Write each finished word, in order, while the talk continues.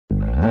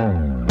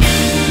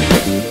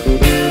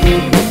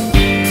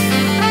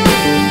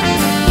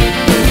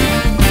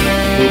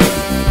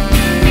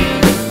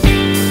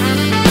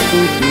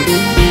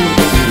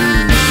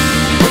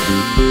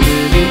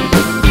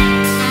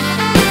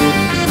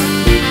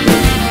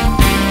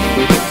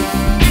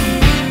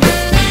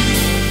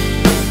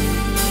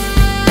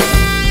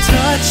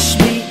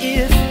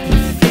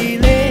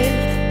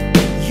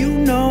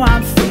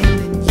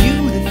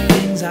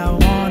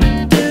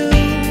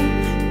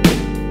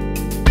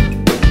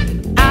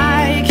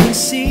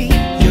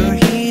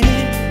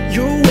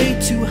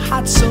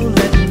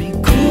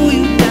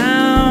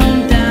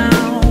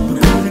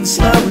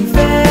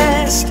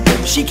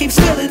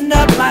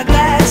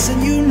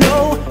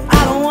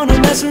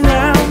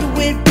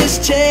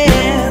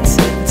chance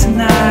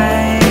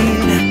tonight.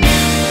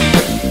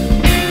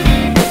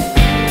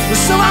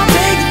 So I'll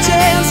take a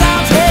chance,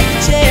 I'll take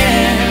a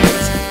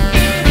chance.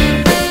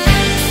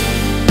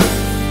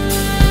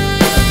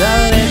 The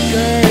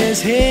liquor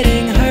is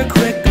hitting her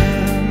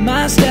quicker,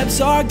 my steps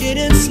are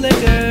getting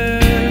slicker,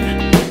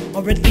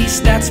 or at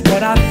least that's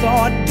what I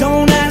thought.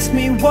 Don't ask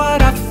me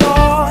what I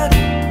thought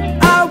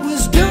I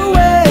was doing.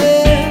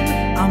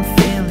 I'm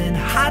feeling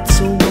hot,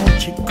 so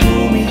won't you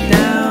cool me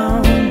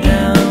down,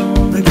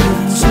 down. The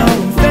grooving's slow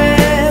and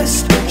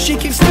fast, she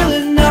keeps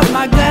filling up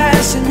my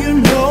glass, and you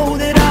know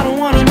that I don't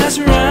wanna mess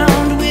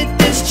around with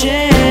this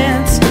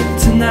chance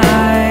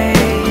tonight.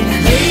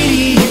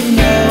 Lady, you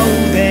know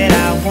that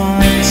I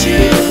want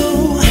you.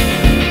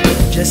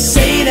 Just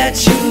say that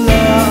you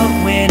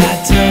love when I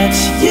touch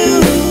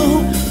you.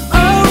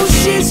 Oh,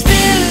 she's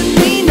feeling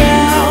me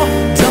now.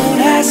 Don't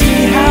ask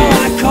me how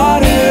I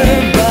caught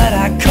her, but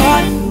I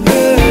caught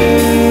her.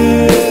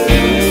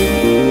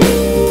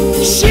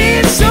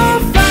 She's so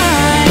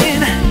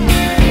fine.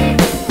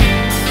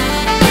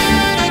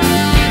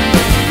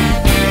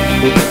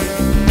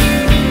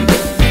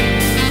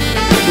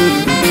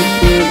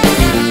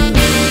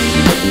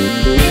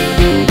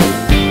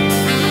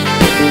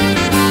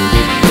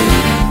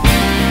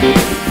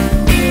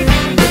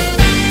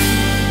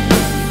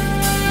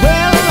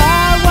 Well,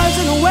 I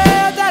wasn't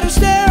aware that her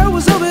stare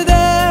was over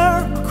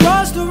there,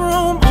 across the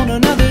room on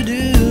another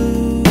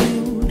dude.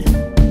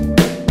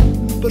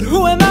 But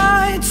who am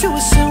I to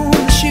assume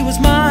that she was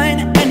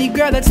mine? Any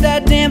girl that's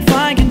that damn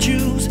fine can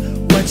choose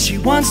what she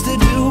wants to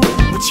do,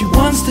 what she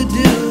wants to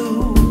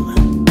do.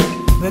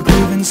 We're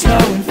grooving slow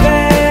and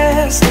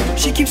fast,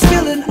 she keeps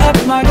filling up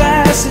my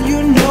glass, and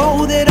you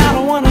know that I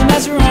don't wanna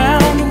mess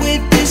around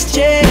with this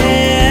chance.